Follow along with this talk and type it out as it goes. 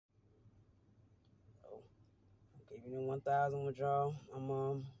keeping it 1,000 with y'all.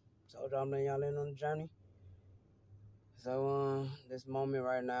 Told y'all I'm letting y'all in on the journey. So this moment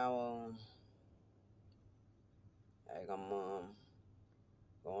right now, like I'm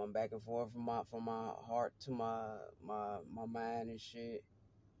going back and forth from my heart to my mind and shit.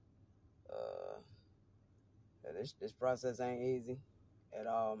 This process ain't easy at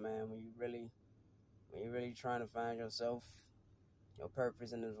all, man. When you really trying to find yourself, your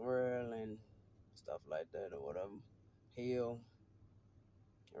purpose in this world and stuff like that or whatever, heal.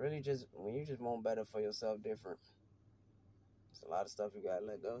 Really, just when you just want better for yourself, different. It's a lot of stuff you gotta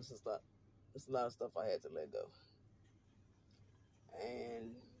let go. It's a lot of stuff I had to let go,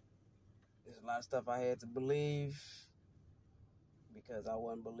 and there's a lot of stuff I had to believe because I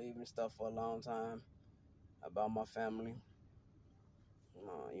wasn't believing stuff for a long time about my family.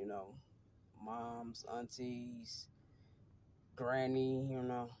 Moms, aunties, granny,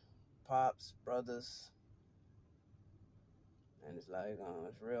 pops, brothers, and it's like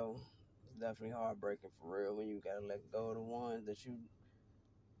it's real. It's definitely heartbreaking for real when you gotta let go of the ones that you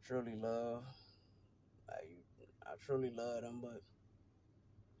truly love. I truly love them, but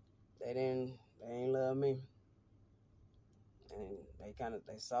they ain't love me, and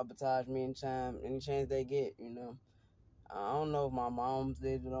they sabotage me any chance they get. I don't know if my mom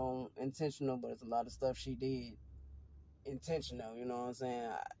did it on intentional, but it's a lot of stuff she did intentional. You know what I'm saying?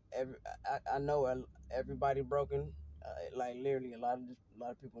 I know everybody broken, like literally a lot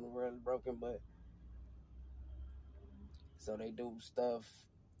of people in the world are broken, but so they do stuff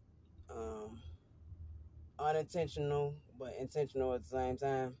unintentional but intentional at the same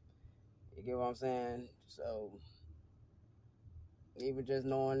time. You get what I'm saying? So even just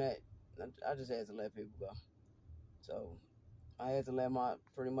knowing that, I just had to let people go. So I had to let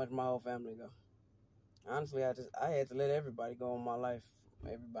pretty much my whole family go. Honestly, I had to let everybody go in my life.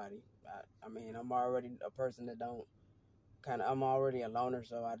 Everybody. I mean, I'm already a person that I'm already a loner,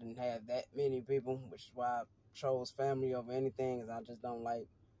 so I didn't have that many people, which is why I chose family over anything, because I just don't like,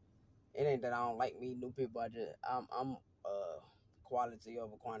 it ain't that I don't like meeting new people, I'm quality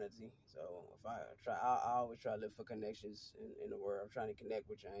over quantity. So if I always try to look for connections in the world. I'm trying to connect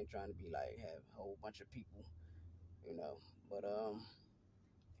with you. I ain't trying to be like, have a whole bunch of people, but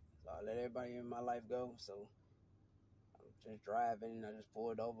so I let everybody in my life go. So I'm just driving and I just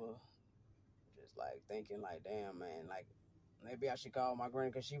pulled over, just like thinking like, damn, man, like maybe I should call my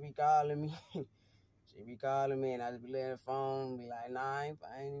granny because she be calling me. She be calling me and I just be letting the phone be like, nah, I ain't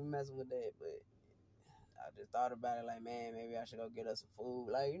even messing with that. But I just thought about it like, man, maybe I should go get us some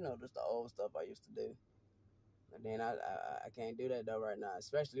food. Like, just the old stuff I used to do. But then I can't do that though right now,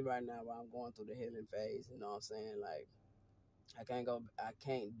 especially right now while I'm going through the healing phase. You know what I'm saying? Like, I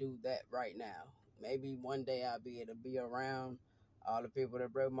can't do that right now. Maybe one day I'll be able to be around all the people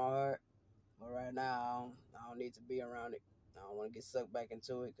that broke my heart. But right now, I don't need to be around it. I don't want to get sucked back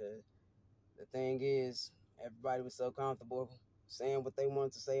into it, because the thing is, everybody was so comfortable saying what they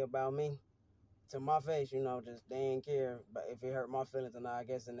wanted to say about me to my face, just they didn't care. But if it hurt my feelings or not, I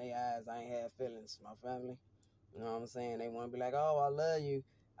guess in their eyes, I ain't had feelings. My family, you know what I'm saying? They want to be like, oh, I love you.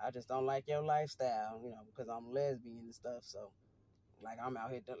 I just don't like your lifestyle, because I'm lesbian and stuff. So, like, I'm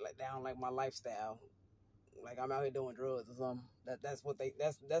out here, like, they don't like my lifestyle. Like, I'm out here doing drugs or something. That's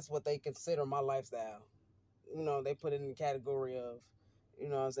what they consider my lifestyle. They put it in the category of, you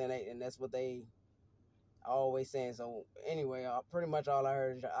know what I'm saying? And that's what they always saying. So anyway, pretty much all I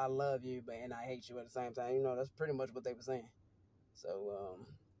heard is I love you, and I hate you at the same time. That's pretty much what they were saying. So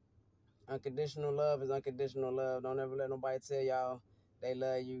unconditional love is unconditional love. Don't ever let nobody tell y'all they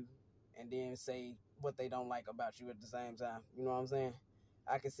love you and then say what they don't like about you at the same time. You know what I'm saying?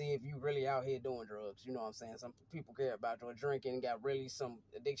 I can see if you really out here doing drugs. You know what I'm saying? Some people care about your drinking and got really some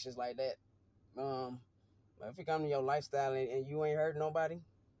addictions like that. But if it come to your lifestyle and you ain't hurt nobody,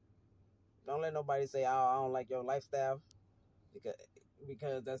 don't let nobody say, oh, I don't like your lifestyle,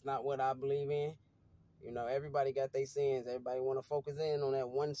 because that's not what I believe in. Everybody got their sins. Everybody want to focus in on that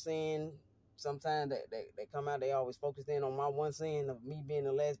one sin. Sometimes they come out, they always focus in on my one sin of me being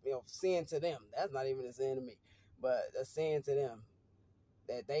a lesbian. Sin to them. That's not even a sin to me, but a sin to them.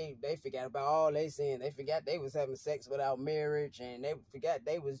 That they forgot about all they sin. They forgot they was having sex without marriage, and they forgot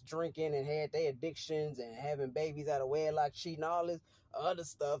they was drinking and had their addictions and having babies out of wedlock, cheating, all this other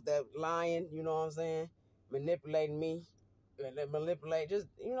stuff, that lying, you know what I'm saying? Manipulating me. Manipulate, just,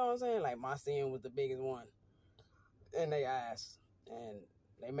 you know what I'm saying? Like, my sin was the biggest one in their eyes. And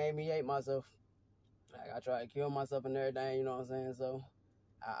they made me hate myself. Like, I tried to kill myself and everything, you know what I'm saying? So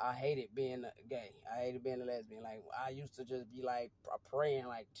I hated being gay. I hated being a lesbian. Like, I used to just be like praying,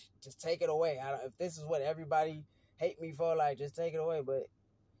 like, just take it away. If this is what everybody hate me for, like, just take it away. But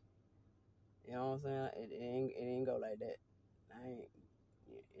You know what I'm saying? It ain't go like that. It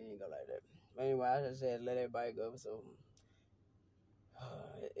ain't go like that. But anyway, I just said let everybody go. So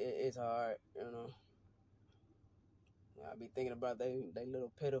it's hard, you know. I be thinking about they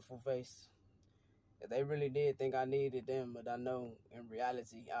little pitiful face. If they really did think I needed them, but I know in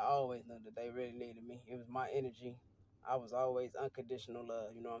reality, I always knew that they really needed me. It was my energy. I was always unconditional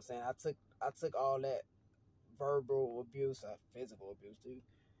love. You know what I'm saying? I took all that verbal abuse, physical abuse too,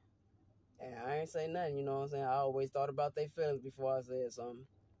 and I ain't say nothing. You know what I'm saying? I always thought about their feelings before I said something.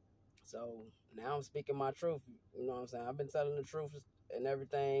 So now I'm speaking my truth. You know what I'm saying? I've been telling the truth and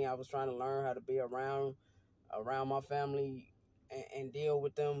everything. I was trying to learn how to be around my family and deal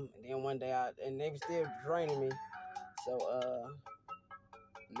with them. And then one day and they were still draining me. So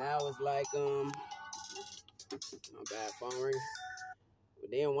now it's like my bad phone ring.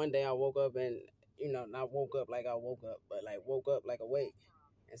 But then one day I woke up and not woke up like I woke up, but like woke up like awake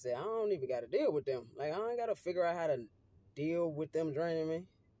and said I don't even got to deal with them. Like I don't got to figure out how to deal with them draining me.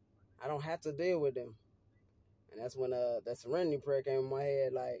 I don't have to deal with them. And that's when that serenity prayer came in my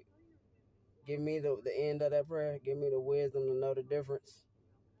head. Like, give me the end of that prayer. Give me the wisdom to know the difference.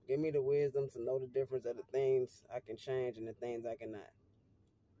 Give me the wisdom to know the difference of the things I can change and the things I cannot.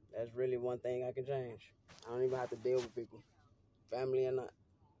 That's really one thing I can change. I don't even have to deal with people, family or not.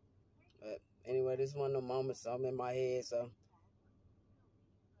 But anyway, this is one of the moments I'm in my head, so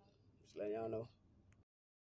just letting y'all know.